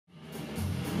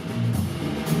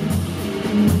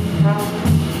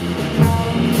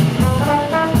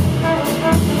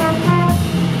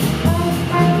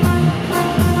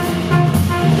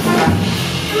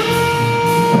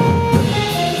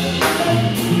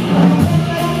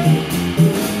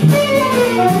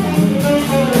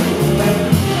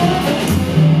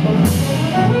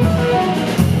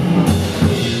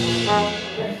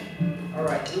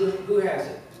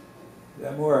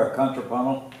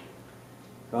contrapuntal?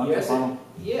 Yes. Contrapuntal?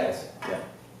 Yes.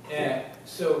 Yeah.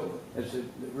 So It's a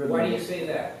rhythm. why do you say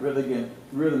that?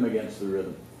 Rhythm against the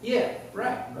rhythm. Yeah,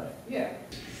 right. Right. Yeah.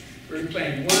 We're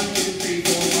playing 1, 2, 3,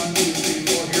 4, 1, 2, 3,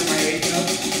 4. Here are my 8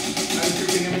 notes. I'm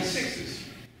grouping them in 6s.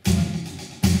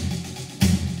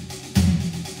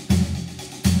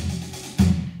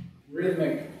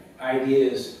 Rhythmic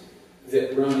ideas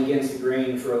that run against the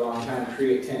grain for a long time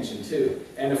create tension too.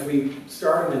 And if we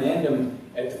start them and end them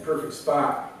at the perfect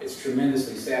spot, it's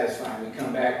tremendously satisfying. We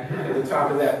come back at the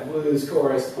top of that blues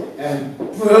chorus and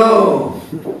boom!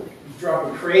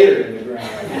 Drop a crater in the ground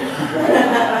like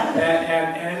that, right?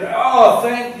 and oh,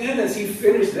 thank goodness he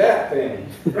finished that thing.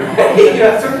 Right? You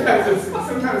know, sometimes it's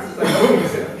like, oh,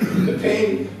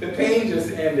 the pain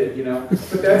just ended, you know.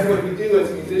 But that's what we do as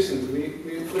musicians. We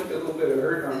inflict a little bit of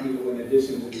hurt on people in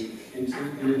addition to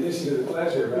the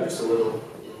pleasure, right? Just a little.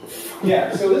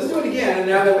 Yeah, so let's do it again, and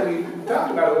now that we've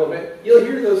talked about it a little bit, you'll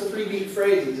hear those 3-beat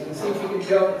phrases, and see if you can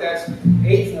tell that that's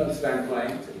 8th notes that I'm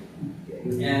playing,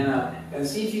 and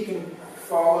see if you can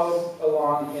follow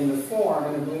along in the form,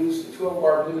 in the blues,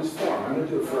 12-bar blues form. I'm going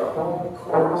to do it for a whole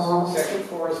chorus. Second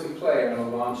chorus we play, I'm going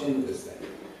to launch into this thing.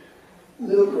 A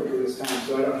little quicker this time,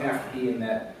 so I don't have to be in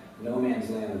that no man's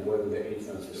land of whether the 8th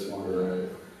notes are swung around.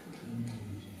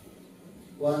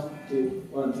 1, 2,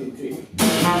 1, 2, 3.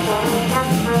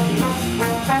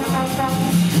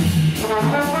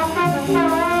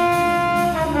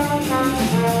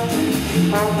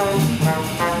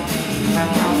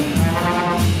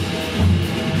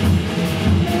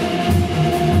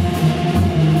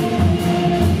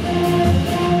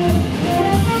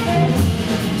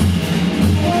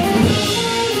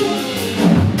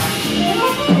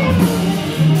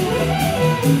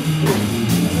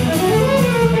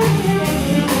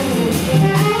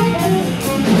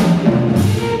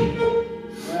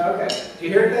 You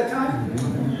hear it that time?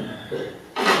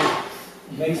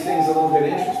 Makes things a little bit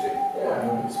interesting.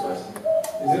 Yeah, it's spicy.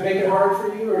 Does it make it hard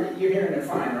for you, or you're hearing it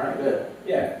fine, right? Yeah.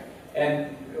 Yeah.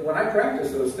 And when I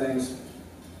practice those things,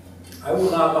 I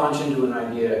will not launch into an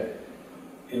idea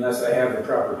unless I have the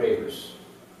proper papers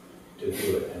to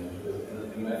do it. And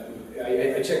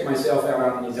I check myself out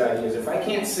on these ideas. If I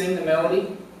can't sing the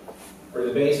melody or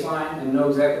the bass line and know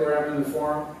exactly where I'm in the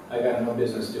form, I got no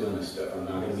business doing this stuff. I'm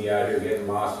not going to be out here getting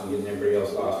lost and getting everybody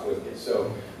else lost with me.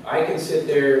 So I can sit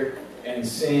there and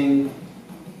sing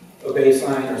a bass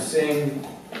line or sing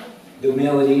the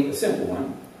melody, a simple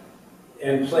one,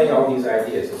 and play all these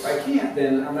ideas. If I can't,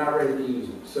 then I'm not ready to use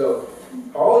them. So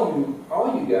all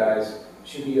you guys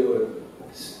should be able to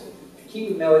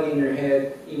keep a melody in your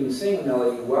head, even sing a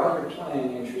melody while you're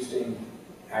playing interesting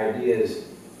ideas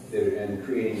that are, and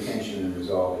creating tension and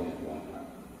resolving it and whatnot.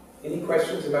 Any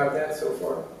questions about that so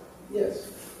far?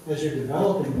 Yes. As you're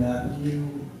developing that,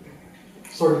 you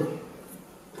sort of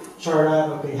chart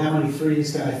out, okay, how many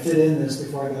 3s can I fit in this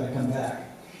before I got to come back?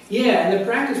 Yeah, in the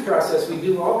practice process, we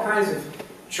do all kinds of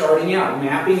charting out,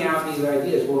 mapping out these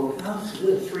ideas. Well,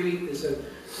 it's a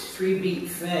 3-beat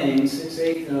thing,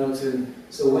 6/8 notes, and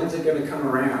so when's it going to come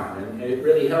around? And it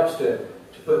really helps to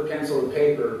put pencil to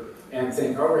paper and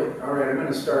think, all right, I'm going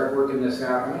to start working this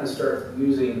out. I'm going to start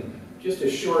using just a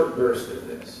short burst of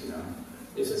this, you know.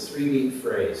 It's a 3-beat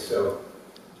phrase. So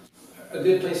a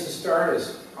good place to start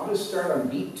is, I'll just start on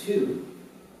beat 2.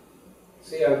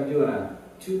 Say I'm doing a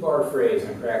 2-bar phrase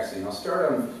I'm practicing. I'll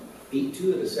start on beat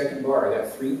 2 of the second bar. I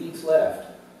got 3 beats left.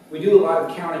 We do a lot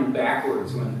of counting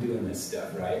backwards when I'm doing this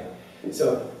stuff, right?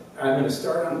 So I'm going to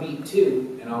start on beat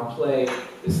 2, and I'll play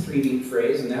this 3-beat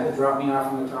phrase, and that will drop me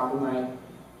off on the top of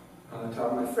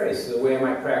my phrase. So the way I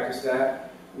might practice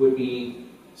that would be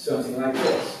something like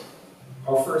this.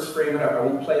 I'll first frame it up. I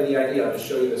won't play the idea. I'll just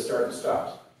show you the start and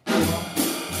stops. Put my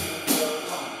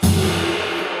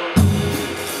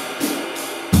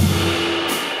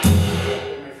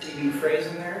 3-beat phrase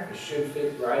in there. It should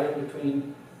fit right in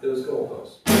between those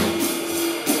goalposts.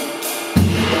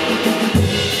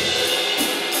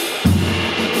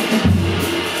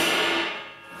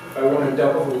 If I want to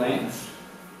double the length,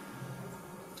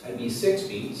 I'd be 6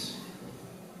 beats.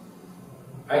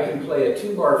 I can play a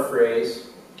 2-bar phrase.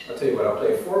 I'll tell you what, I'll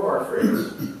play a 4-bar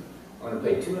phrase. I'm going to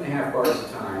play 2.5 bars a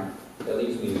time. That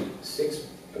leaves me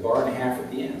a bar and a half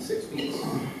at the end, 6 beats.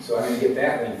 So I'm going to get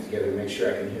that length together to make sure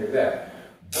I can hear that.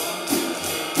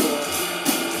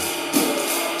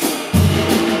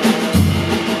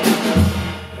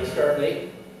 I start late.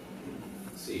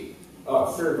 Let's see.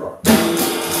 Oh, 3rd bar.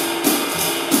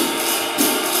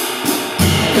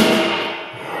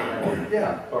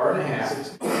 Yeah, bar and a half.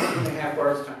 2.5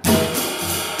 bars a time.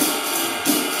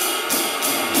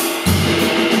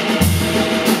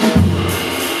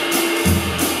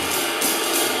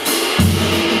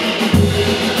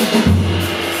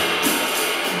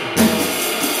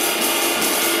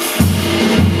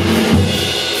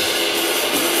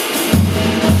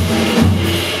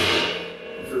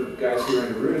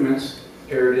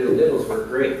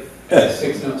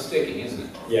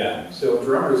 Yeah. So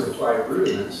drummers apply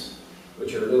rudiments,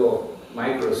 which are little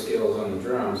micro scales on the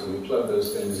drums, and we plug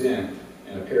those things in,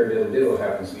 and a paradiddle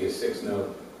happens to be a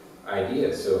 6-note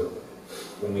idea. So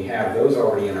when we have those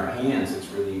already in our hands, it's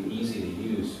really easy to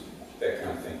use that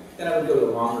kind of thing. Then I would go to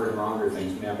longer and longer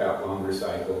things, map out longer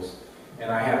cycles.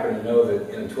 And I happen to know that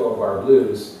in a 12-bar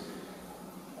blues,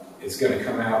 it's going to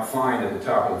come out fine at the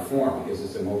top of the form because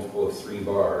it's a multiple of 3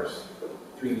 bars.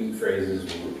 3 beat phrases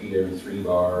will repeat every 3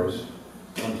 bars.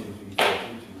 1, 2, 3, 4, 2,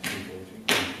 2, 3, 4, 2,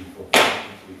 2, 3, 4, 5,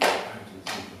 2,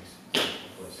 3, 4, 5, 2, 3,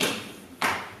 4, 7,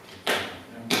 8,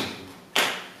 9, 10, 11,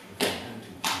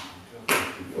 12, 13, 14, 15, 16, 17, 18, 19, 20, 21, 22, 23, 24, 25, 26, 27, 28, 29, 30, 31, 32, 33, 34, 35, 36, 37, 38, 39, 40, 41,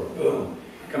 42, 43, 44, boom,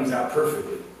 comes out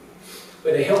perfectly.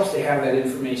 But it helps to have that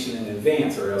information in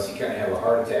advance, or else you kind of have a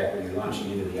heart attack when you're launching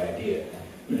into the idea.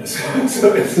 You know,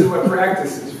 so this is what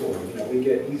practice is for. You know, we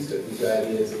get used to these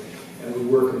ideas and we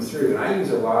work them through. And I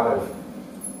use a lot of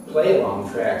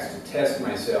play-along tracks to test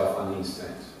myself on these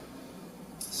things.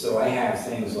 So I have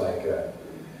things like,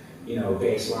 you know,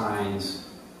 bass lines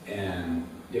and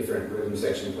different rhythm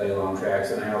section play-along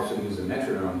tracks, and I also use a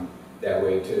metronome that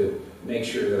way to make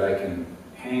sure that I can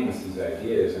hang with these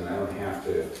ideas and I don't have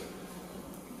to,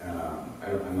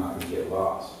 I'm not going to get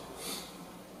lost.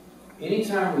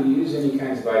 Anytime we use any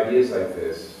kinds of ideas like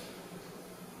this,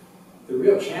 the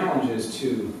real challenge is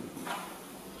to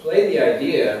play the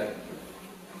idea,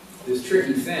 this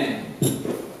tricky thing,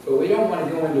 but we don't want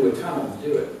to go into a tunnel to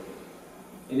do it.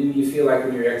 Any of you feel like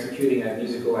when you're executing a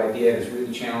musical idea and it's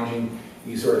really challenging,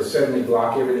 you sort of suddenly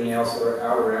block everything else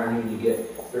out around you and you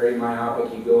get very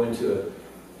myopic, you go into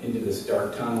this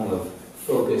dark tunnel of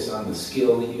focus on the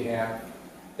skill that you have?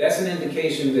 That's an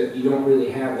indication that you don't really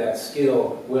have that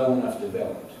skill well enough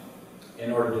developed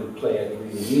in order to play it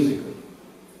really musically.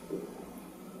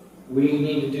 We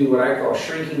need to do what I call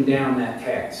shrinking down that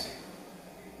task.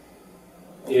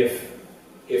 If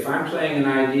I'm playing an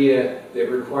idea that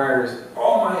requires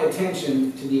all my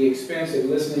attention to the expense of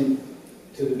listening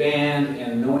to the band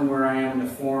and knowing where I am in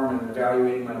the form and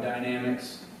evaluating my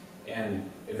dynamics and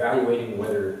evaluating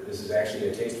whether this is actually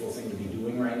a tasteful thing to be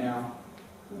doing right now,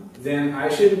 then I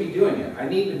shouldn't be doing it. I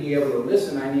need to be able to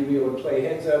listen. I need to be able to play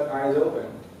heads up, eyes open,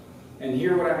 and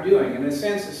hear what I'm doing. And in a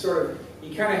sense, it's sort of,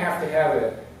 you kind of have to have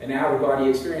an out-of-body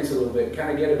experience a little bit, kind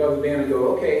of get above the band and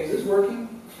go, okay, is this working?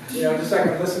 You know, just like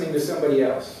I'm listening to somebody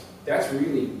else. That's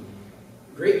really,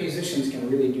 great musicians can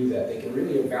really do that. They can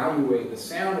really evaluate the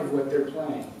sound of what they're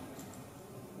playing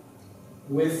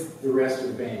with the rest of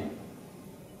the band.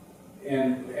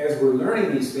 And as we're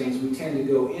learning these things, we tend to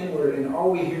go inward, and all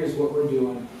we hear is what we're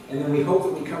doing, and then we hope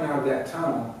that we come out of that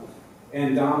tunnel,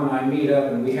 and Dom and I meet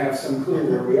up, and we have some clue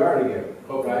where we are together.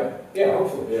 Right? Yeah,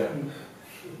 hopefully. Yeah.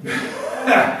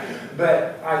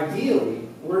 But ideally,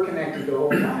 we're connected the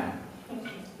whole time.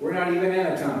 We're not even in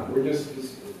a tunnel.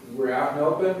 We're out and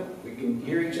open. We can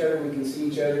hear each other. We can see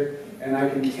each other, and I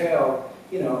can tell,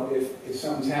 you know, if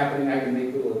something's happening, I can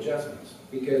make little adjustments.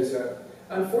 Because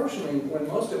unfortunately, when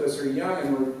most of us are young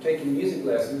and we're taking music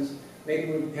lessons,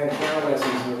 maybe we have piano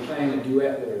lessons and we're playing a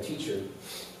duet with our teacher,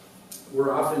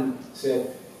 we're often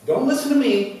said, don't listen to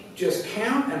me, just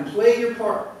count and play your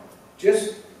part.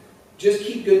 Just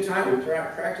keep good time. We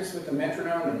practice with the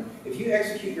metronome, and if you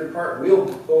execute your part, we'll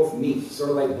both meet, sort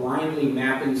of like blindly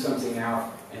mapping something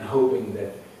out and hoping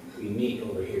that we meet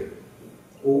over here.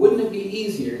 Well, wouldn't it be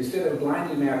easier, instead of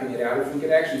blindly mapping it out, if we could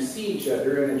actually see each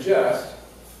other and adjust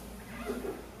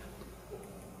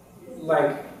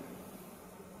like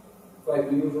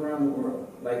we move around the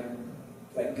world, like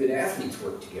good athletes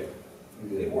work together.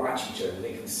 They watch each other,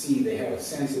 they can see, they have a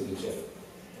sense of each other.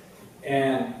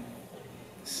 And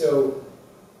so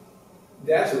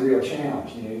that's a real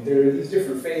challenge. You know, there are these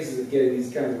different phases of getting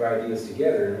these kinds of ideas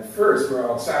together. And at first, we're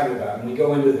all excited about it, and we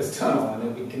go into this tunnel, and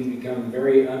then we can become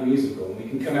very unmusical. And we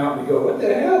can come out and we go, "What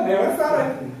the hell,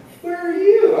 man? Where are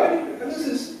you? This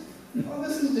is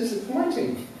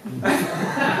disappointing." You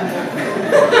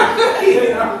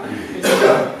know,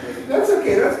 that's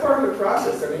okay. That's part of the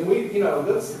process. I mean,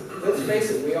 let's face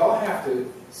it. We all have to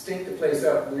stink the place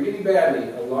up really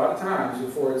badly a lot of times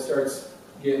before it starts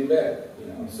getting better. You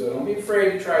know, so don't be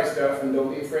afraid to try stuff, and don't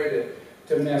be afraid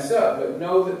to mess up. But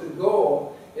know that the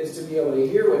goal is to be able to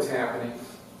hear what's happening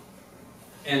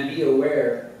and be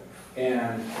aware.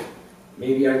 And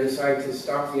maybe I decide to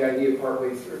stop the idea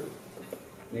partway through.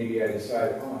 Maybe I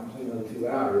decide, oh, I'm playing a little too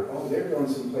loud, or oh, they're going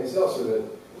someplace else, or the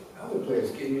other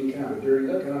player's giving me kind of a dirty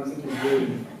look, and I'm thinking, really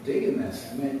digging this.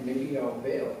 I mean, maybe I'll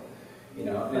bail. You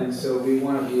know, and so we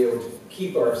want to be able to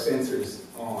keep our sensors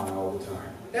on all the time.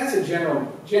 That's a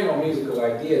general musical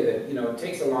idea that, you know, it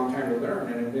takes a long time to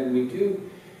learn, and then we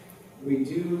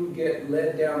do get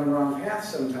led down the wrong path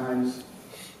sometimes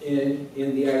in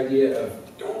the idea of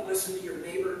don't listen to your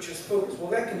neighbor focus. Well,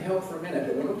 that can help for a minute,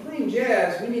 but when we're playing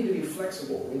jazz, we need to be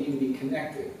flexible. We need to be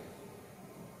connected.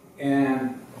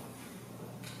 And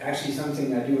actually,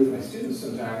 something I do with my students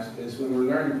sometimes is when we're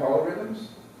learning polyrhythms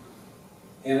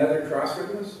and other cross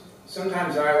rhythms,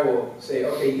 sometimes I will say,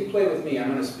 okay, you play with me. I'm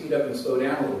going to speed up and slow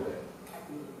down a little bit.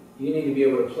 You need to be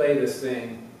able to play this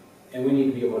thing, and we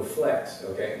need to be able to flex,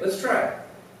 okay? Let's try it.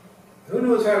 Who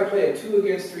knows how to play a 2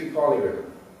 against 3 polyrhythm?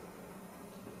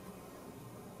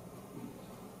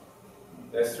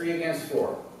 That's 3 against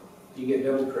 4. You get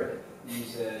double credit. You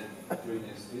said 3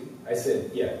 against 2? I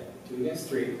said, yeah, 2 against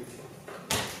 3.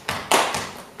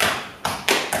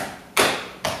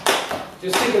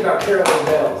 Just think about parallel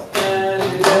bells.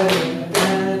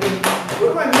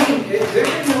 What do I mean? Does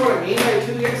everybody know what I mean by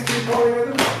 2 against 3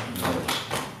 polyrhythm?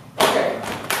 Okay.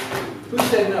 Who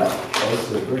said no? That's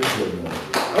the curriculum.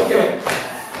 Okay.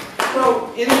 So,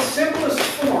 in its simplest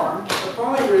form, a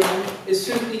polyrhythm is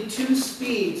simply 2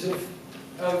 speeds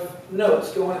of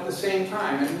notes going at the same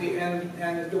time.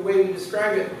 And the way we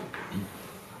describe it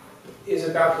is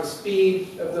about the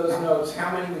speed of those notes,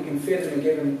 how many we can fit in a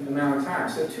given amount of time.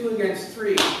 So 2 against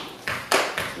 3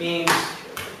 means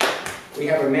we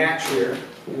have a match here.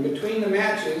 And between the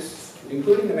matches,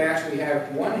 including the match, we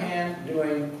have one hand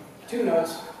doing 2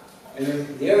 notes, and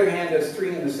then the other hand does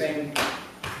 3 in the same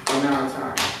amount of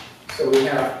time. So we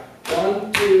have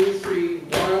 1, 2, 3,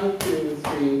 1, 2,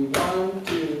 3, 1,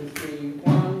 2, 3,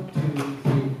 1, 2,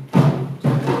 3, 1, 2,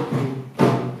 3,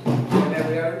 1, 2, and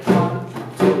every other 1,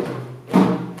 2, 1,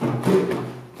 2,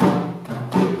 1,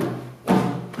 2, 1,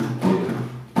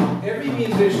 2. Every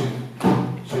musician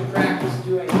should practice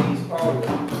doing these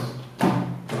polyrhythms.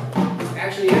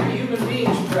 Actually, every human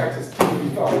being should practice doing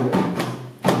these polyrhythms.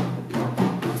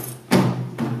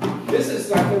 This is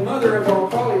like the mother of all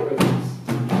polyrhythms.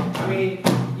 I mean,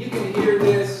 you can hear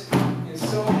this in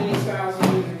so many styles of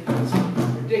music. It's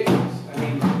ridiculous. I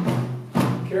mean,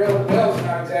 Carol Bell's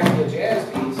not exactly a jazz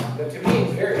piece, but to me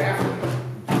it's very African.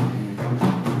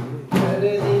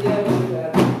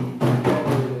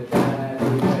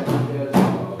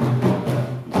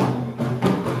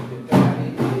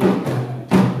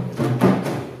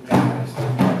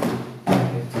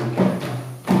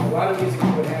 A lot of music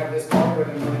would have this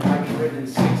polyrhythm when it might be written in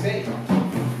 6/8.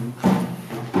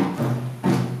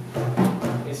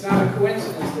 It's not a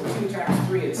coincidence that 2 times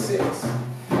 3 is 6. 1,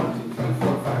 2, 3,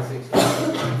 4, 5, 6. 1,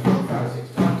 2, 3, 4, 5, 6.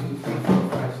 1, 2, 3, 4,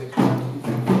 5, 6. 1, 2,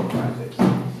 3, 4, 5, 6.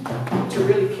 To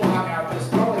really plot out this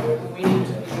polyrhythm, we need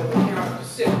to be able to count to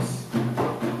 6. 1,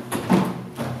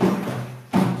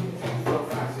 2, 3, 4,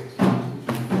 5, 6. 1, 2,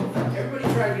 3, 4, 5. Everybody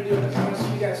try to be doing this. I want to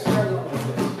see you guys struggling with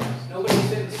this. Nobody's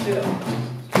sitting still.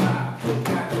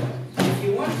 If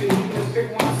you want to, you can just pick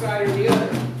one side or the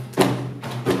other.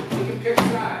 You can pick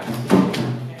sides.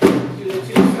 Do the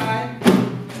 2 side,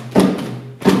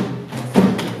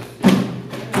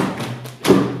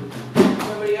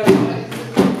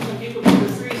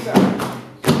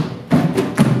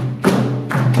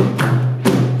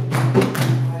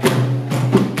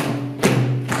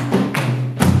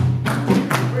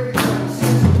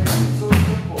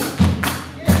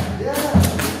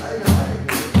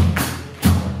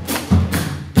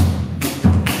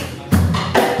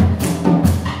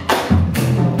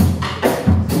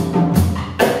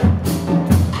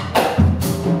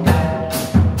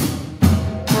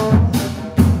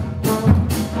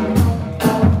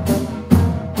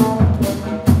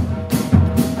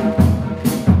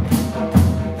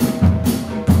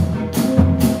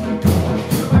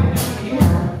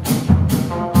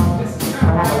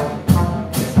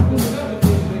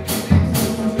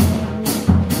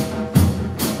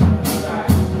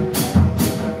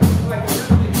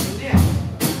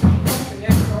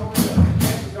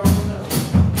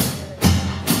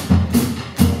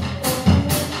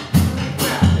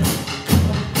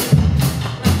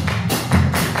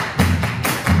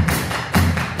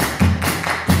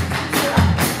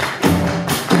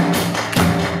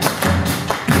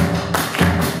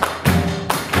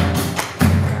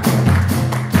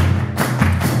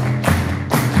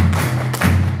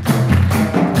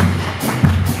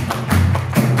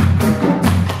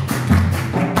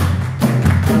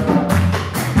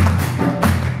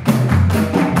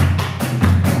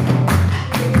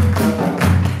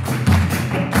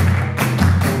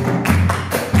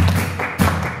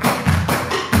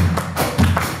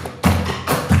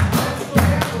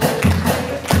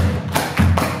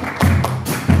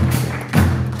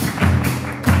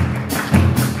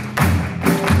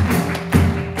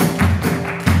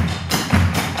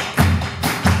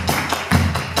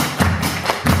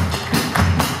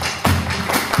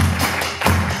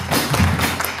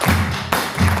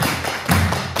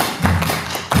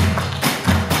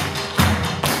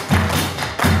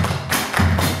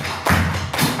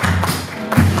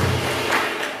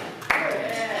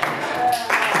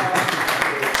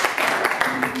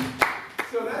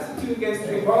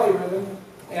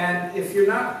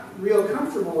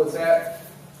 with that,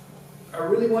 I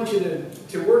really want you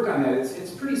to work on that.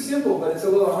 It's pretty simple, but it's a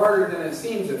little harder than it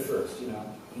seems at first, you know.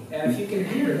 And if you can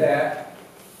hear that,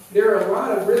 there are a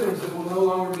lot of rhythms that will no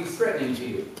longer be threatening to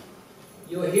you.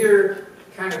 You'll hear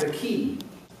kind of the key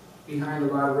behind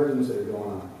a lot of rhythms that are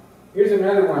going on. Here's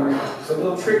another one. It's a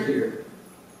little trickier,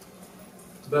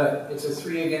 but it's a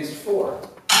 3 against 4.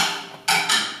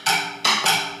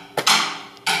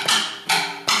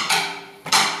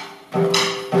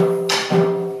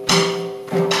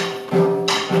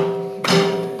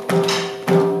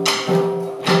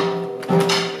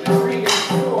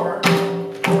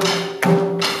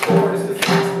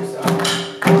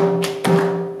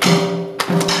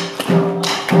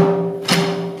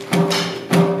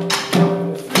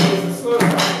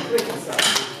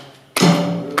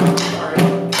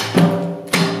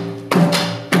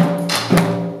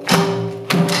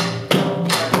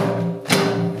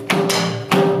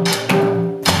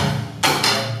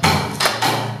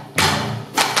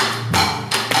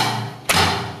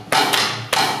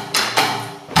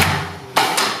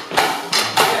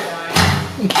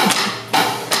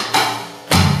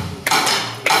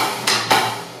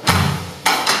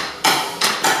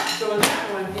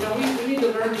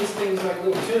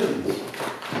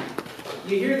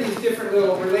 You hear these different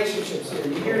little relationships here.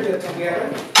 You hear the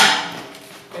together,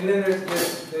 and then there's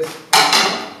this,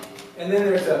 and then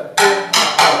there's a,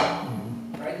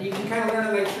 right? You can kind of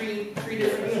learn it like three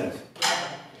different units.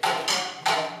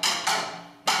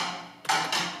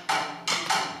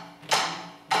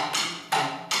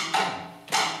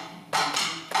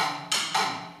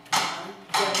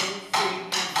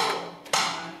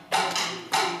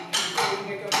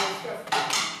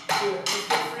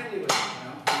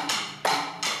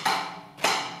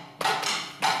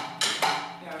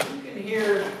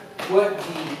 What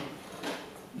the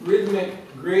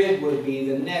rhythmic grid would be,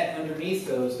 the net underneath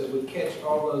those that would catch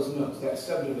all those notes, that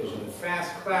subdivision, the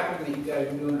fast clapping that you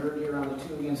guys were doing earlier on the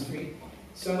 2 against 3.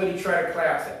 Somebody try to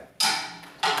clap that.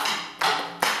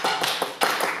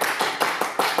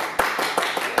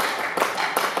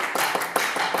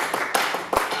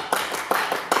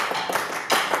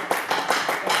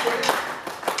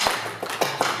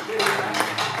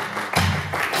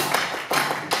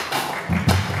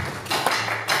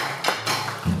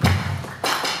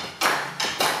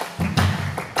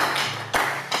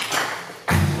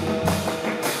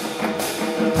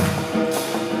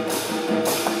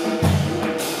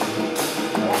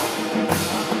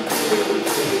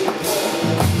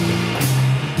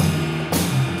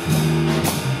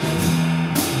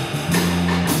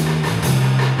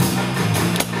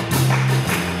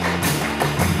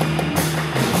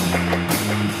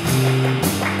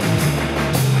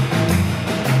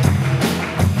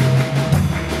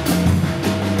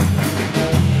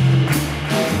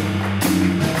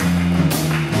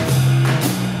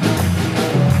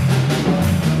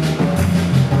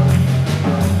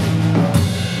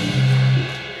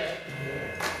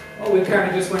 We kind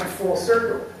of just went full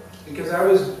circle because I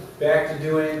was back to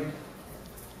doing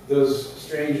those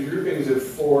strange groupings of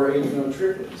 4 8-note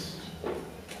triplets.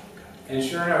 And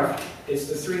sure enough, it's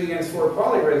the 3 against 4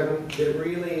 polyrhythm that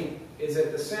really is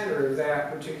at the center of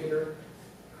that particular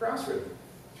cross rhythm.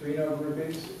 3-note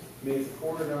groupings made the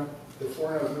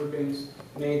 4-note groupings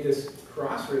made this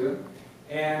cross rhythm.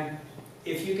 And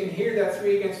if you can hear that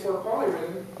 3 against 4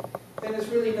 polyrhythm, then it's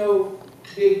really no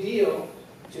big deal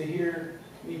to hear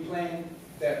me playing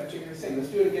that particular thing. Let's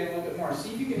do it again a little bit more.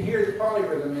 See if you can hear the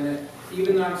polyrhythm in it,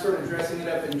 even though I'm sort of dressing it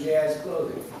up in jazz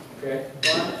clothing. Okay?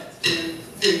 1, 2,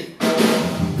 3.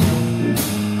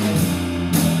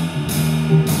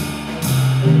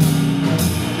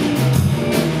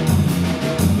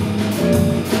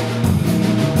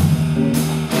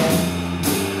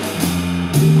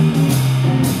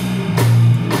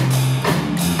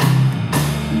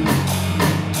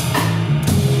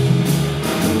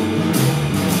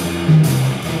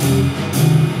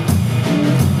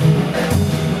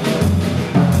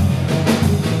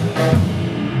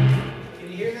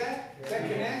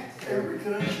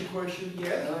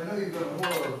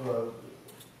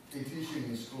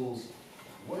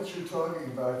 What you're talking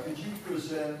about, could you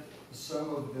present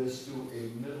some of this to a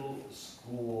middle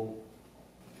school,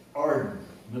 Arden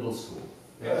Middle School?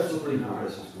 Yeah, that's a pretty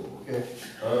progressive school. Okay,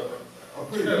 a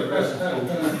pretty progressive school.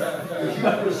 Could you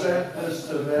present this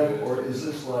to them, or is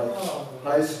this like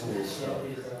high school stuff?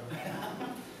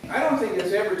 I don't think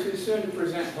it's ever too soon to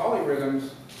present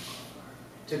polyrhythms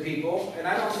to people, and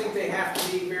I don't think they have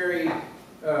to be very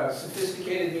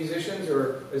sophisticated musicians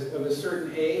or of a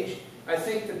certain age. I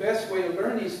think the best way to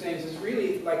learn these things is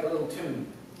really like a little tune,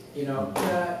 you know.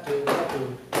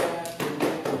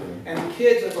 And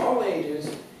kids of all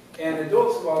ages,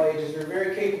 ages are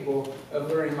very capable of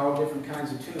learning all different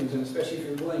kinds of tunes, and especially if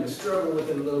you're willing to struggle with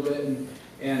it a little bit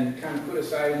and kind of put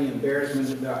aside any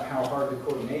embarrassment about how hard the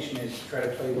coordination is to try to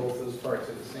play both those parts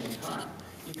at the same time.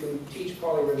 You can teach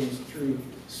polyrhythms through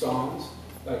songs,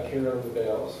 like Carol of the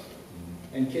Bells,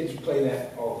 and kids play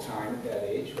that all the time at that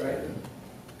age, right?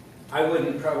 I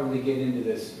wouldn't probably get into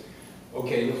this,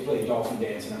 okay, let's play dolphin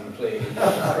dance, and I'm going to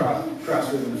play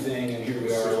cross rhythm thing, and here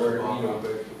we are,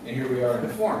 and here we are in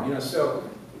the form, So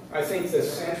I think the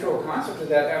central concept of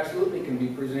that absolutely can be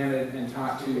presented and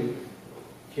taught to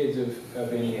kids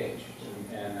of any age,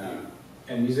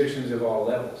 and musicians of all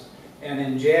levels. And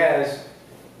in jazz,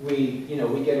 we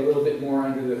get a little bit more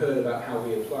under the hood about how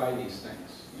we apply these things.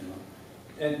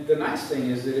 And the nice thing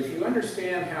is that if you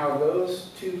understand how those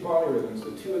two polyrhythms,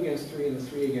 the 2 against 3 and the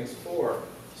 3 against 4,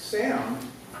 sound,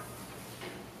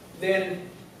 then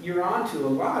you're on to a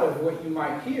lot of what you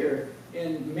might hear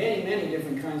in many, many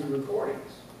different kinds of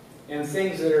recordings. And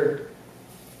things that are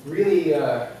really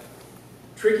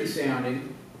tricky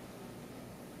sounding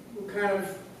will kind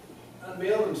of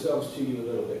unveil themselves to you a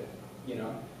little bit,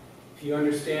 If you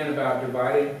understand about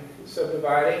dividing,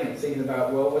 subdividing, and thinking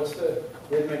about, well, what's the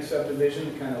rhythmic subdivision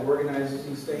that kind of organizes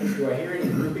these things? Do I hear any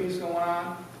groupings going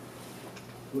on?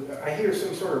 I hear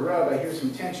some sort of rub, I hear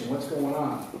some tension, what's going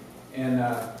on? And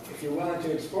if you're willing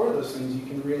to explore those things, you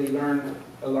can really learn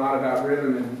a lot about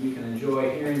rhythm, and you can enjoy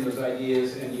hearing those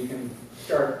ideas, and you can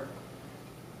start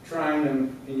trying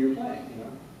them in your playing,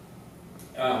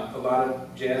 A lot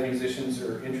of jazz musicians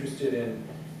are interested in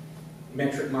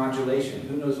metric modulation.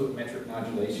 Who knows what metric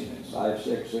modulation is? 5,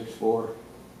 6, 6, 4.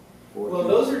 4, Well, 2.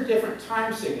 those are different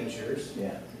time signatures,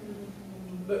 Yeah.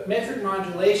 but metric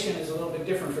modulation is a little bit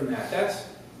different from that.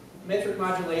 Metric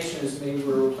modulation is maybe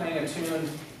where we're playing a tune,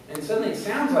 and suddenly it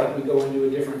sounds like we go into a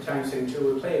different time signature,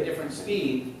 we play a different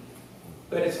speed,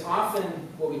 but it's often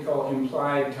what we call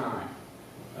implied time.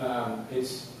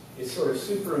 It's sort of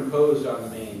superimposed on the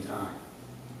main time.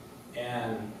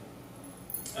 And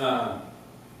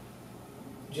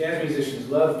jazz musicians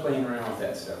love playing around with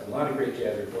that stuff. A lot of great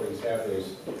jazz recordings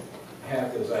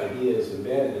have those ideas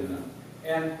embedded in them.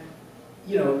 And,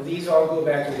 these all go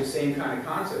back to the same kind of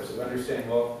concepts of understanding,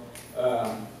 well,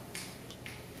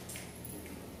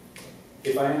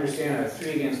 if I understand a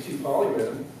 3 against 2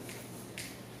 polyrhythm,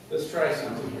 let's try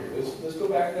something here. Let's go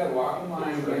back to that walking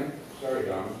line again. Sorry,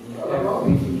 Don.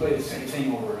 We can play the same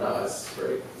thing over and over. That's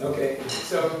great. Okay,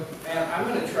 so and I'm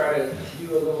going to try to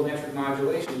do a little metric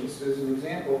modulation just as an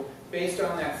example based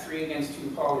on that 3 against 2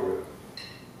 polyrhythm.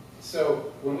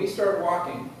 So when we start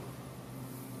walking,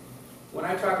 when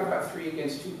I talk about 3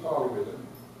 against 2 polyrhythm,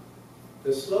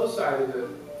 the slow side of the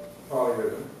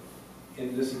polyrhythm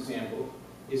in this example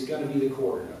is going to be the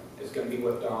quarter note. It's going to be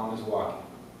what Dom is walking.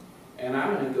 And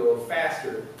I'm going to go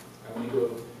faster. I'm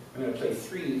going to play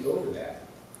 3 over that.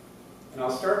 And I'll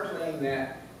start playing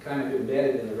that kind of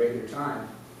embedded in the regular time,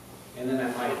 and then I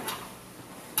might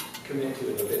commit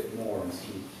to it a bit more and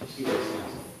see what it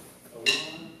sounds like.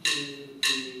 1, 2,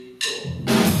 3,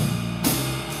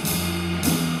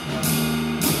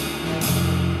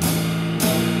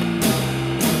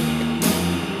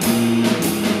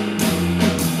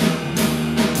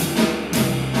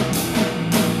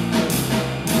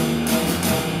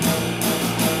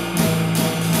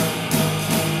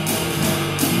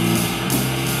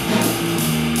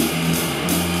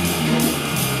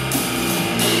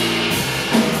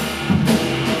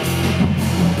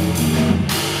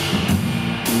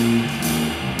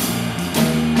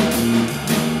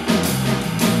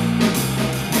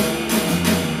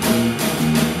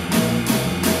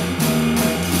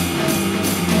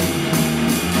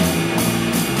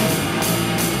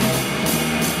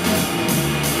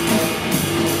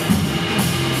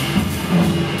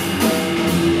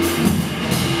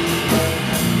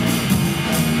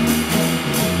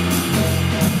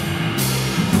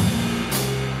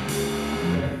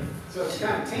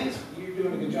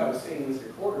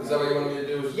 4. Is that what you wanted me to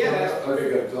do? Yeah, that's okay,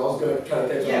 good. So I was going to try to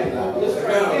take Yeah, on that. let's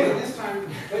try it again. This time,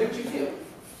 play what you feel.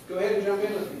 Go ahead and jump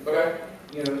in with me. Okay.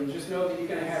 Just know that you're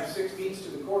going to have 6 beats to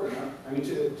the quarter note. I mean,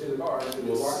 to the bar. To the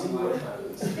We'll see walking what line.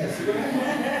 happens. Yes, go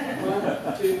ahead.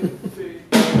 1, 2, 3,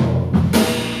 4.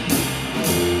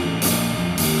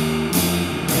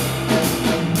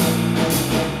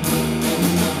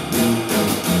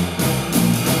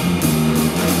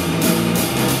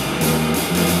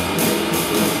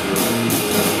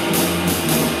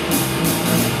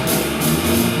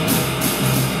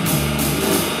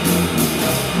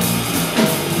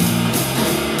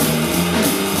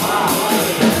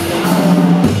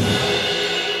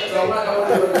 So I'm not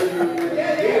going to do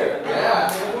Yeah. here.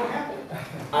 Yeah. It won't happen.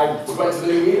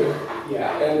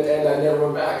 and I never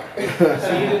went back.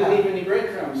 So you didn't leave any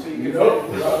breadcrumbs, so you could Nope,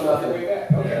 find not the nothing. way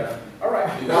back. Okay, Yeah. all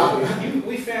right. You got me.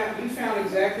 You found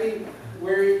exactly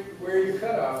where your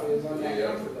cutoff is on that Yeah.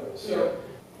 comfort level. So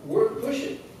push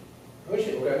it.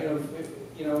 Okay.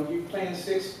 You know, you're playing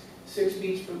six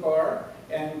beats per bar,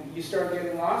 and you start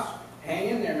getting lost. Hang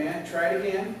in there, man. Try it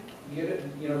again. Get it.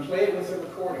 You know, play it with a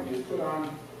recording. Just put on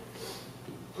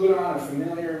a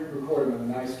familiar recording with a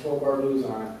nice 12-bar blues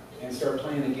on it, and start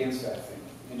playing against that thing.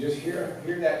 And just hear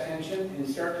that tension, and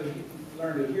start to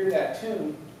learn to hear that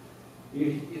tune.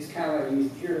 It's kind of like you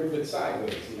hear it a little bit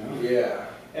sideways, you know. Yeah.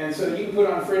 And so you can put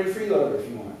on Freddie Freeloader if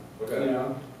you want. Okay. You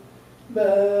know.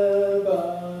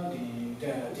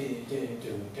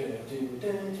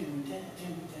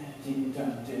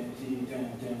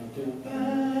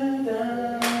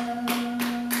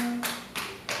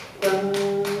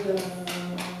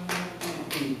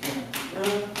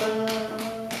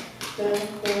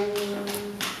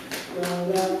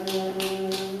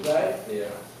 Right?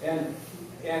 Yeah. And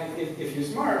if you're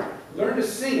smart, learn to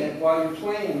sing it while you're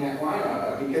playing that line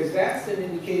out, because that's an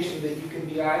indication that you can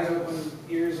be eyes open,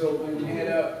 ears open, head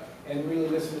up, and really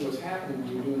listen to what's happening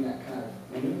when you're doing that kind of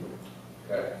maneuver.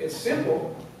 Okay. It's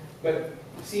simple, but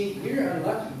see, you're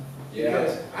unlucky. Yeah.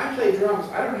 Because I play drums,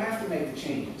 I don't have to make the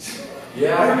changes.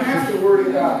 Yeah. I don't have to worry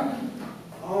about,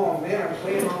 oh man, I'm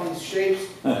playing all these shapes,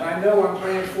 and I know I'm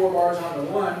playing 4 bars on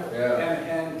the 1, Yeah.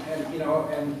 and you know,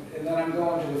 and then I'm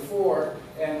going to the 4,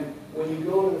 and when you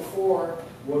go to the 4,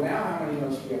 well now how many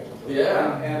notes do you have to play?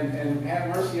 Yeah. And have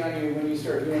mercy on you when you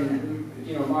start doing,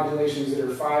 you know, modulations that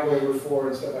are 5/4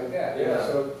 and stuff like that. Yeah.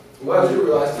 So, Why did you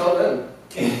realize? Tell them.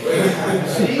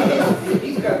 see,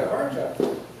 he's got the hard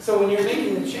job. So when you're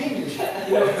making the changes, you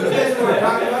know, that's what I'm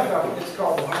talking about. It's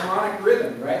called harmonic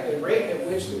rhythm, right? The rate at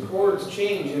which the chords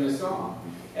change in a song.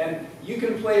 And you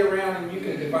can play around and you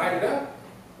can divide it up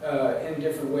in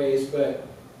different ways, but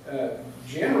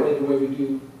generally the way we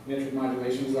do metric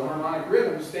modulations, the harmonic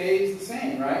rhythm stays the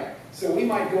same, right? So we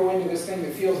might go into this thing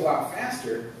that feels a lot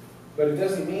faster, but it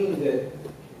doesn't mean that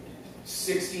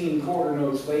 16 quarter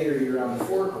notes later you're on the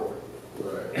 4 chord.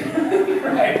 Right.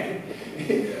 Right?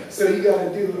 So you got to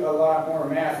do a lot more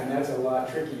math, and that's a lot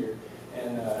trickier.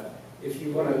 And if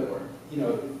you want to, you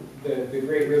know, the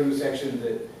great rhythm section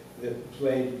that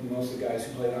played, most of the guys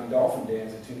who played on Dolphin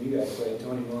Dance, the tune you guys played,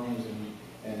 Tony Williams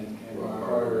and Ron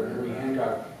Carter and Herbie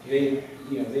Hancock, they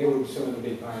were some of the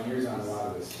big pioneers on a lot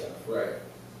of this stuff. Right.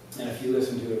 And if you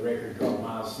listen to a record called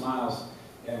Miles Smiles,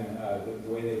 and the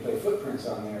way they play footprints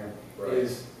on there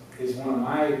is one of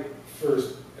my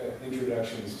first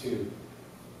introductions to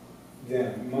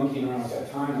them monkeying around with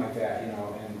that time like that, you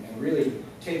know, and really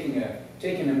taking a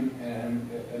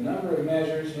number of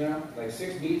measures, you know, like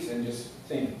 6 beats, and just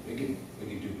think we could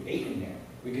do 8 in there.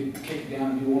 We could kick it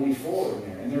down and do only 4 in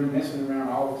there, and they're messing around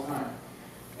all the time,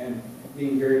 and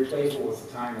being very playful with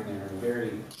the time in there, in a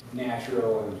very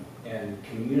natural and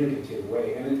communicative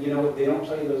way. And you know, they don't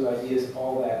play those ideas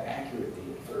all that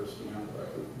accurately at first, you know,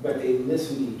 but they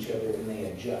listen to each other and they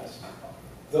adjust.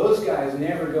 Those guys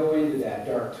never go into that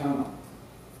dark tunnel.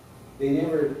 They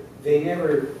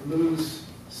never lose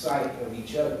sight of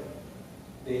each other.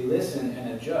 They listen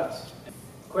and adjust.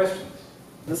 Questions?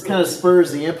 This kind of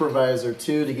spurs the improviser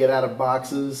too to get out of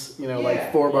boxes, you know,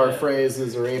 like 4-bar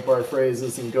phrases or 8-bar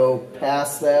phrases, and go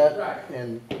past that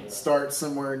and start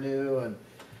somewhere new and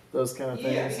those kind of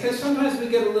things. Yeah, because sometimes we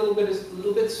get a little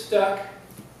bit stuck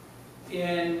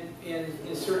in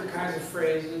certain kinds of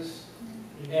phrases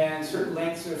and certain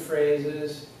lengths of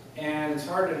phrases, and it's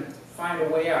hard to find a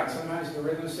way out. Sometimes the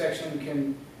rhythm section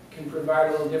can provide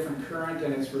a little different current,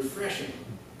 and it's refreshing,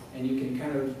 and you can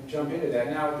kind of jump into that.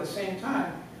 Now, at the same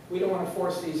time, we don't want to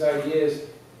force these ideas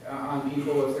on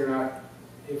people if they're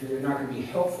not going to be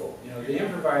helpful. You know, the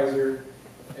improviser,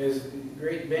 as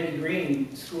great Benny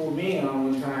Green schooled me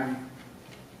on one time,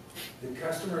 the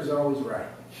customer is always right.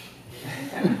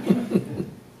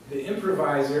 The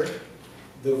improviser,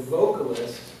 the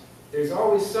vocalist, there's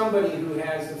always somebody who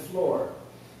has the floor,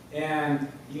 and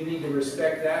you need to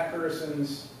respect that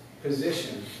person's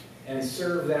position and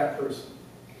serve that person.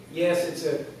 Yes,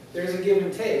 there's a give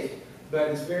and take, but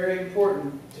it's very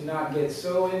important to not get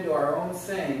so into our own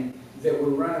thing that we're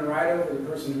running right over the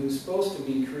person who's supposed to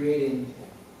be creating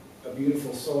a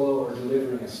beautiful solo or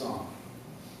delivering a song.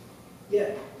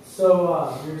 Yeah.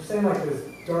 So you're saying like this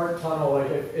dark tunnel, like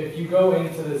if you go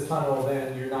into this tunnel,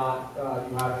 then you're not,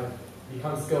 you haven't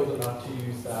become skilled enough to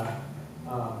use that,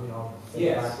 you know,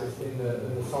 practice in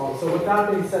the song. So with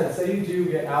that being said, say you do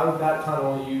get out of that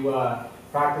tunnel, you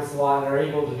practice a lot and are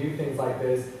able to do things like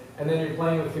this, and then you're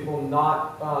playing with people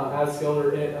not as skilled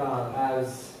or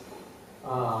as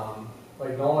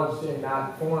like knowledge in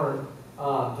that form,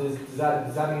 does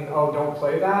that mean, oh, don't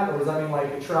play that? Or does that mean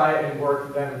like try and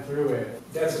work them through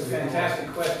it? That's a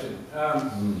fantastic question.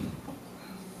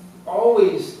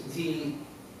 Always the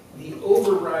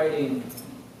overriding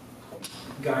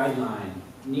guideline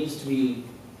needs to be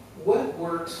what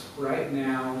works right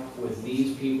now with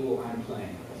these people I'm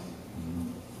playing with.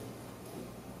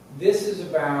 This is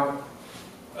about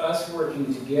us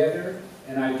working together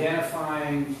and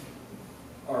identifying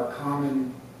our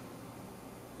common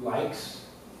likes,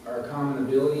 our common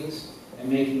abilities, and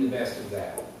making the best of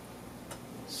that.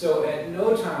 So at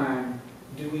no time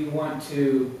do we want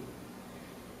to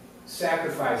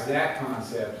sacrifice that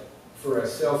concept for a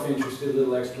self-interested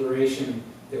little exploration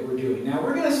that we're doing. Now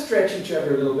we're going to stretch each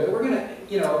other a little bit. We're going to,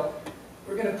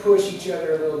 we're going to push each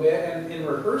other a little bit. And in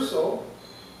rehearsal,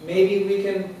 maybe we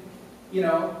can,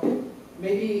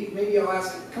 maybe I'll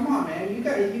ask, come on, man, you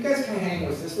guys can hang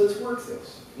with this. Let's work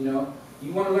this.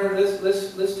 You want to learn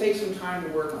this? Let's take some time to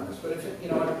work on this. But if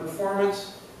in a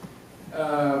performance,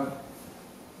 I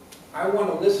want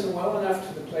to listen well enough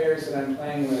to the players that I'm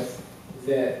playing with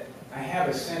that I have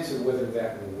a sense of whether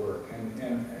that will work.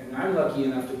 And I'm lucky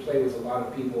enough to play with a lot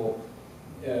of people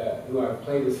who I've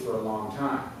played with for a long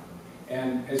time.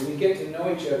 And as we get to know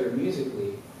each other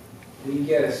musically, we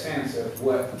get a sense of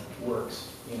what works.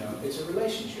 It's a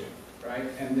relationship, right?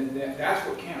 And that's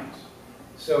what counts.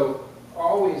 So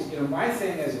always, my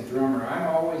thing as a drummer,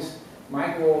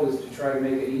 my goal is to try to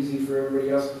make it easy for everybody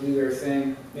else to do their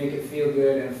thing, make it feel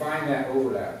good, and find that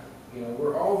overlap.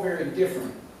 We're all very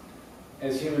different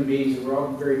as human beings, and we're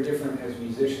all very different as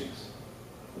musicians.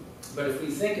 But if we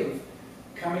think of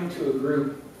coming to a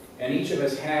group, and each of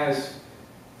us has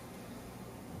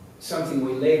something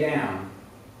we lay down,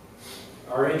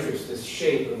 our interest, the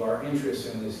shape of our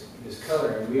interest in this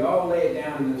color, and we all lay it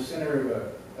down in the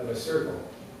center of a circle,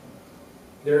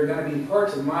 there are going to be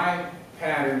parts of my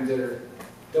pattern that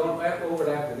don't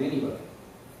overlap with anybody.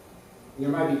 There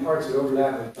might be parts that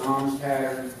overlap with Dom's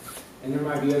pattern, and there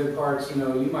might be other parts, you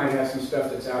might have some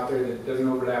stuff that's out there that doesn't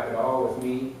overlap at all with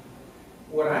me.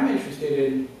 What I'm interested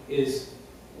in is,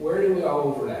 where do we all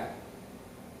overlap?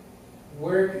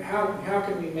 How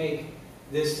can we make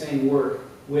this thing work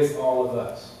with all of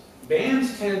us?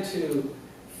 Bands tend to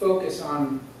focus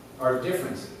on our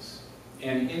differences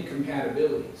and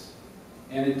incompatibilities.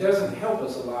 And it doesn't help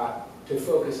us a lot to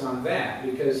focus on that,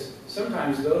 because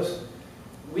sometimes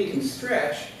we can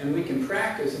stretch and we can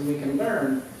practice and we can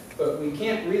learn, but we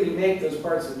can't really make those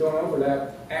parts that don't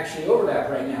overlap actually overlap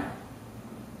right now.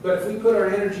 But if we put our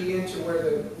energy into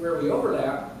where we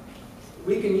overlap,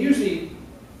 we can usually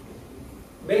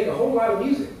make a whole lot of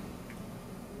music.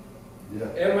 Yeah.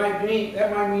 That might mean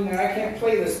that I can't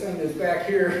play this thing that's back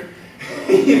here,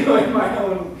 in my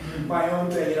own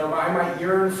thing. I might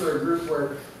yearn for a group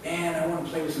where, man, I want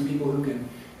to play with some people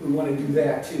who want to do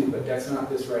that too, but that's not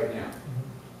this right now.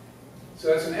 So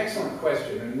that's an excellent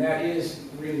question, and that is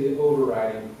really the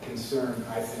overriding concern,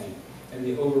 I think, and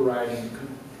the overriding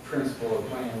principle of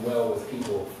playing well with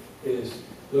people is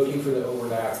looking for the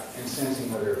overlap and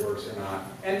sensing whether it works or not,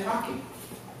 and talking.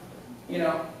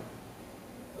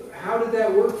 How did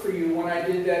that work for you when I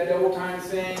did that double time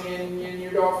thing in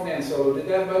your Dolphin Dance solo? Did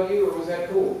that bug you, or was that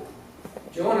cool?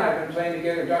 Joe and I have been playing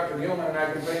together, Dr. Gilman and I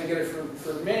have been playing together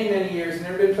for many, many years, and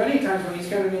there have been plenty of times when he's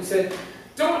come to me and said,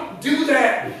 don't do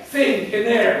that thing in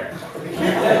there.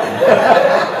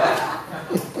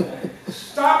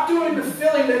 Stop doing the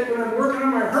filling that when I'm working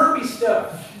on my Herbie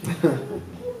stuff.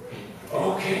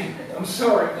 Okay, I'm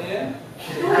sorry, man.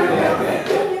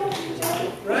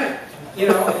 Right.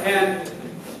 And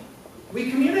we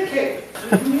communicate.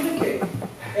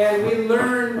 And we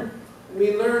learn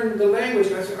the language.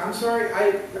 And I said, I'm sorry,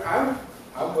 I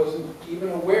wasn't even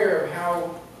aware of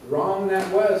how wrong that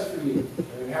was for you,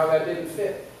 and how that didn't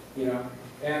fit,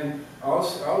 And I'll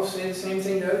say the same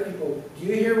thing to other people. Do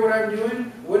you hear what I'm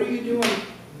doing? What are you doing?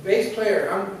 Bass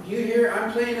player, do you hear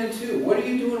I'm playing in two? What are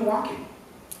you doing walking?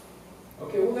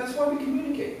 Okay, well that's why we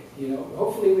communicate.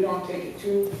 Hopefully we don't take it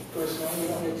too personal, we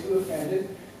don't get too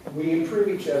offended. We improve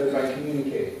each other by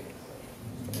communicating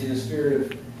in the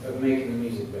spirit of making the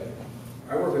music better.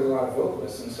 I work with a lot of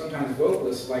vocalists, and sometimes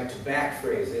vocalists like to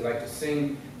backphrase. They like to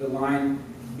sing the line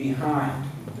behind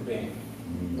the band.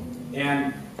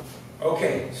 And,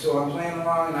 okay, so I'm playing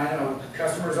along, and I know the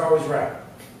customer's always right?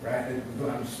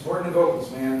 I'm supporting the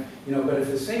vocals, man. But if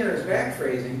the singer is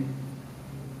backphrasing,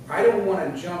 I don't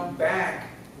want to jump back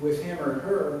with him or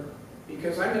her,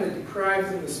 because I'm going to deprive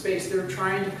them of the space they're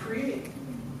trying to create.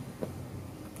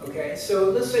 Okay, so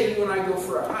let's say you and I go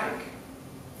for a hike,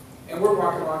 and we're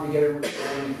walking along together,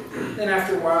 then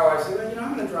after a while I say,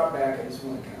 I'm going to drop back, I just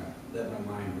want to kind of let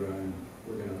my mind run,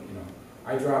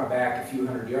 I drop back a few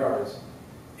hundred yards,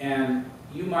 and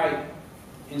you might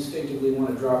instinctively want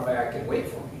to drop back and wait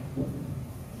for me.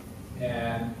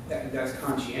 And that's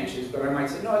conscientious, but I might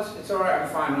say, no, it's all right, I'm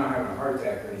fine, I'm not having a heart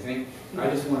attack or anything. I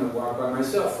just want to walk by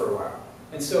myself for a while.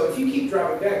 And so if you keep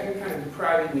dropping back, you're kind of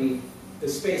depriving me the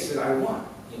space that I want,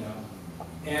 you know.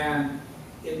 And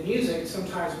in music,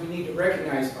 sometimes we need to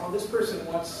recognize, oh, this person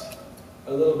wants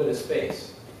a little bit of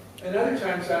space. And other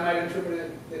times I might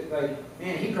interpret it like,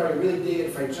 man, he probably really dig it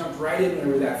if I jumped right in there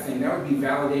with that thing. That would be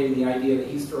validating the idea that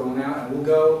he's throwing out, and we'll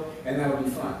go, and that'll be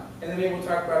fun. And then maybe we'll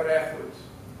talk about it afterwards.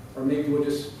 Or maybe we'll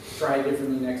just try it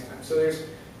differently next time. So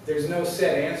there's no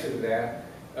set answer to that.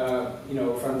 You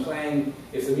know, if I'm playing,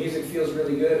 if the music feels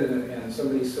really good and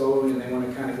somebody's soloing and they want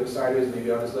to kind of go sideways,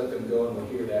 maybe I'll just let them go and we'll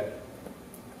hear that.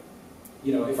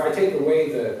 You know, if I take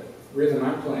away the rhythm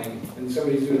I'm playing and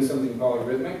somebody's doing something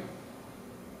polyrhythmic,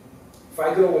 if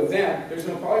I go with them, there's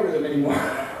no polyrhythm anymore,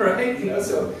 right? You know,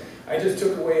 so I just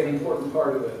took away an important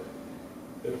part of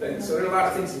the thing. So there are a lot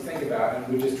of things to think about, and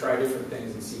we just try different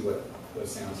things and see what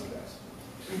sounds the best.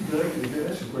 Can I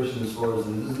ask a question as far as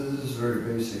this is very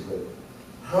basic, but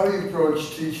how do you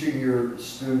approach teaching your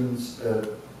students at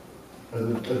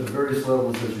the various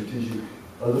levels that you're teaching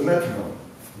the metronome,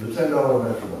 the $10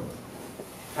 metronome?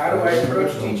 How do I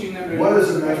approach teaching them? What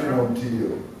is a metronome to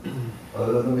you?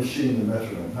 The machine, the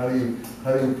metronome. How do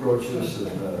you approach this?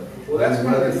 Well, that's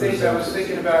one of the things I was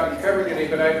thinking about and covering today.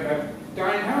 But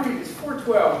Diane, how many? It's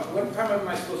 4:12. What time am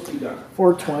I supposed to be done?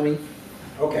 4:20.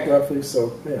 Okay. Roughly,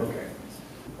 so yeah. Okay.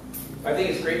 I think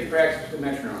it's great to practice with the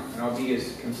metronome, and I'll be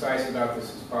as concise about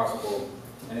this as possible.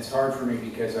 And it's hard for me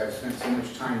because I've spent so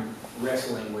much time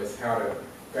wrestling with how to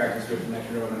practice with the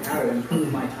metronome and how to improve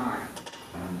my time.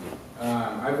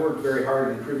 I've worked very hard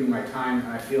at improving my time,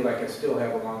 and I feel like I still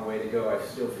have a long way to go. I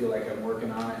still feel like I'm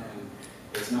working on it, and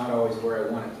it's not always where I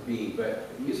want it to be. But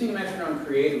using a metronome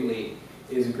creatively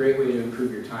is a great way to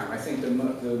improve your time. I think the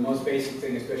most basic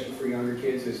thing, especially for younger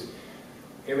kids, is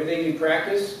everything you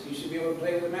practice, you should be able to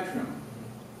play with a metronome.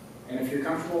 And if you're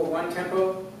comfortable with one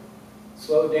tempo,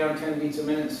 slow it down 10 beats a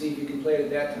minute and see if you can play it at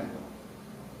that tempo.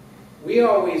 We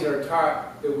always are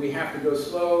taught that we have to go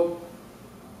slow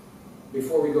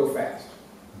before we go fast.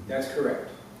 That's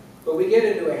correct. But we get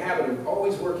into a habit of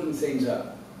always working things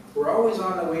up. We're always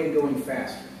on the way to going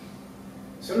faster.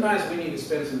 Sometimes we need to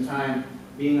spend some time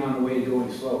being on the way to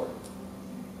going slower.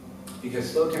 Because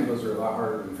slow tempos are a lot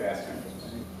harder than fast tempos.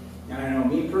 And I know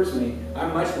me personally,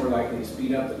 I'm much more likely to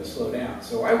speed up than to slow down.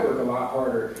 So I work a lot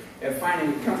harder at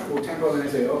finding a comfortable tempo than I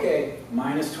say, okay,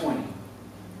 -20.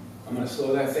 I'm going to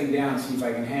slow that thing down and see if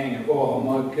I can hang. And oh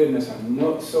my goodness, I'm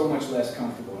so much less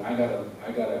comfortable. And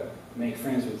I gotta make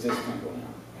friends with this tempo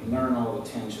now and learn all the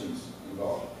tensions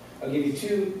involved. I'll give you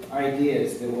 2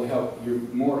 ideas that will help your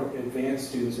more advanced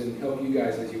students and help you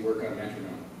guys as you work on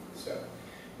metronome. So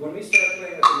when we start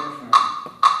playing with the metronome,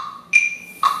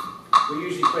 we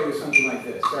usually play with something like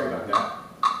this. Sorry about that.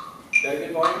 Is that a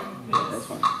good volume? Yeah, that's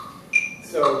fine.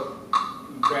 So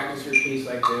you practice your piece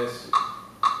like this,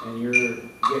 and you're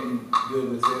getting good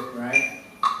with it, right?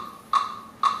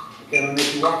 Okay, I'm gonna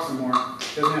make you walk some more.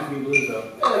 Doesn't have to be blues though.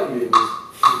 Yeah, that'd be a boost.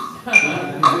 1,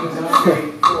 2, 3,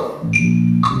 4.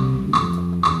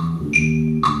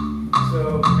 So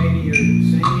maybe you're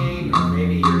singing, or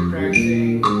maybe you're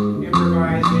practicing,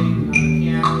 improvising on the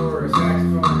piano or a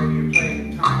saxophone, or maybe you're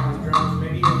playing time on the drums,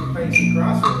 maybe you're playing some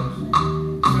cross rhythms.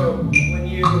 So when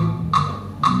you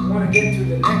want to get to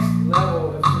the next level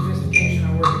of sophistication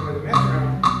on working with a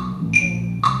metronome,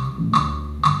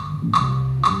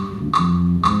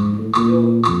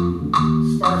 you'll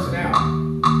sparse it out.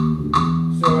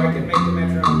 So I can make the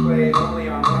metronome play only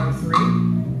on 1 and 3.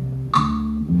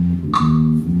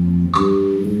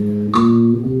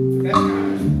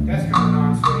 That's kind of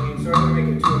non-swinging, so I'm going to make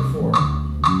it 2 and 4.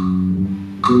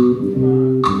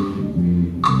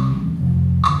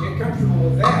 Get comfortable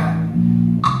with that.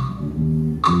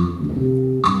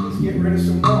 Let's get rid of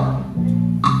some more.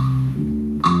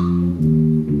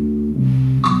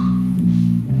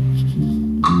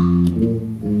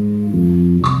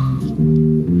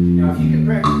 Now, if you can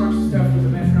practice a bunch of stuff with a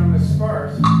metronome that's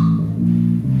sparse,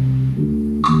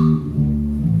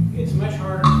 it's much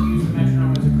harder to use the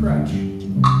metronome as a crutch.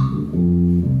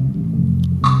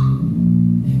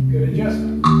 Good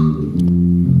adjustment.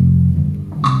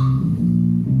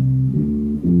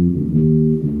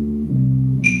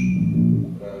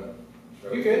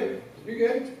 You good? You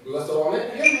good? You want still on it?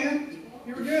 Yeah, man.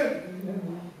 You were good.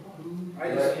 I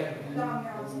just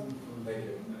Thank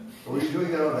you. Were you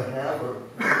doing that on a half or?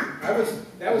 that was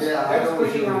Yeah, I know what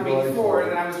clicking you were on beat going 4, for.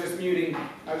 and then I was just muting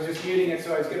it,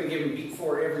 so I was going to give him beat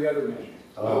 4 every other measure.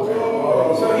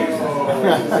 Oh. So here's the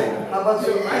How how about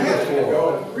So the I had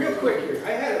four? real quick here.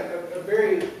 I had a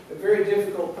very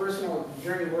difficult personal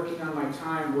journey working on my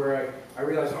time where I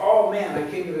realized, oh man, I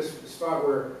came to this spot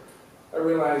where I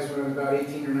realized when I was about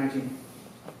 18 or 19,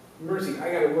 mercy,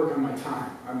 I got to work on my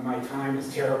time. My time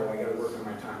is terrible. I got to work on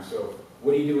my time. So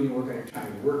what do you do when you work on your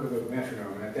time? You work with a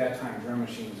metronome, and at that time, drum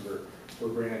machines were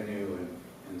brand new,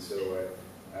 and so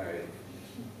I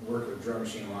worked with drum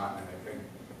machine a lot, and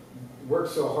I worked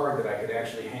so hard that I could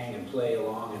actually hang and play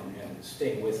along and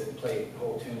stay with it and play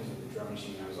whole tunes with the drum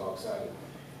machine. I was all excited.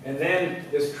 And then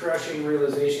this crushing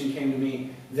realization came to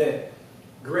me that,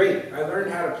 great, I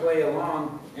learned how to play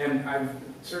along, and I've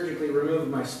surgically removed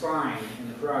my spine in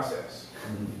the process.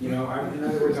 You know, in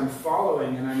other words, I'm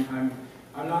following, and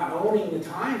I'm not owning the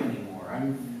time anymore.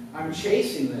 I'm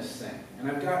chasing this thing,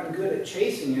 and I've gotten good at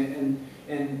chasing it,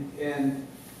 and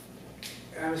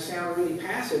I sound really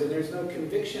passive, and there's no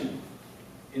conviction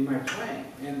in my playing.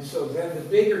 And so then the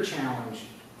bigger challenge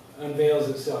unveils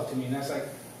itself to me, and that's like,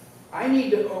 I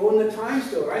need to own the time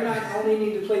still. I not only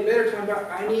need to play better time,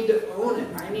 but I need to own it.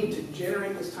 I need to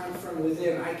generate this time from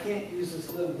within. I can't use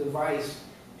this little device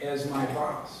as my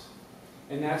boss.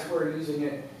 And that's where using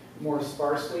it more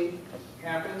sparsely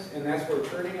happens, and that's where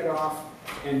turning it off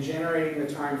and generating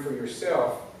the time for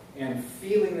yourself and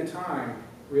feeling the time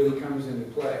really comes into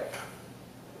play.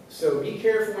 So be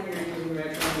careful when you're using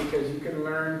metronome, because you can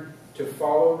learn to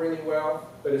follow really well,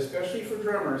 but especially for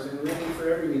drummers and really for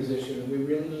every musician, we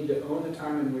really need to own the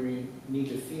time and we need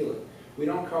to feel it. We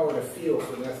don't call it a feel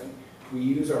for nothing. We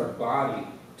use our body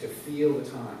to feel the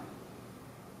time.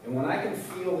 And when I can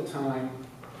feel the time,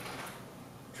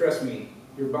 trust me,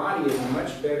 your body is a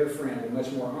much better friend, a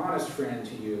much more honest friend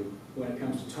to you when it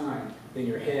comes to time than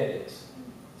your head is.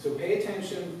 So pay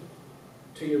attention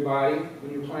to your body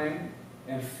when you're playing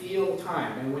and feel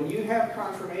time. And when you have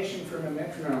confirmation from a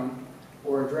metronome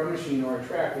or a drum machine or a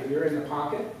track that you're in the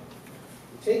pocket,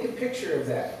 take a picture of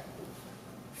that.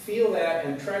 Feel that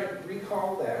and try to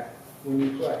recall that when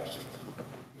you play.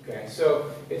 Okay,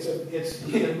 so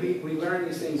we learn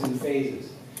these things in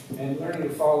phases. And learning to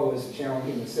follow is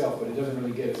challenging itself, but it doesn't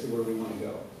really get us to where we want to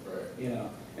go. Right. You know,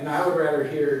 and I would rather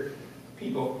hear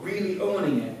people really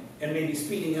owning it and maybe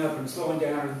speeding up and slowing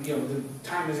down. You know, the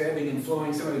time is ebbing and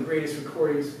flowing. Some of the greatest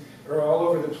recordings are all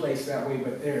over the place that way,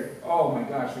 but they're, oh my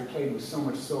gosh, they're played with so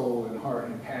much soul and heart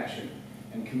and passion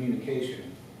and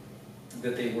communication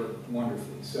that they work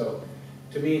wonderfully. So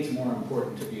to me, it's more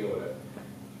important to be able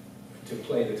to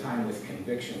play the time with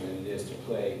conviction than it is to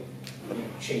play, you know,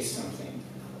 chase something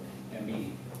and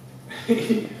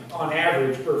be, on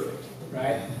average, perfect,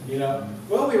 right? You know,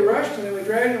 well, we rushed and then we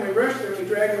dragged and we rushed and we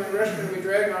dragged and we rushed and we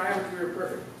dragged, and on average we were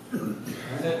perfect.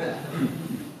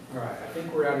 All right, I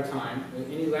think we're out of time.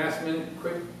 Any last minute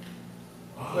quick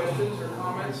questions or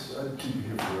comments? I'd keep you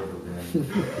here forever,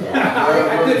 man.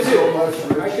 I could too. So much,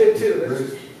 Rich. I could too. Let's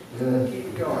just Yeah. keep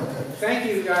it going. Thank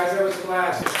you, guys. That was the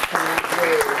last.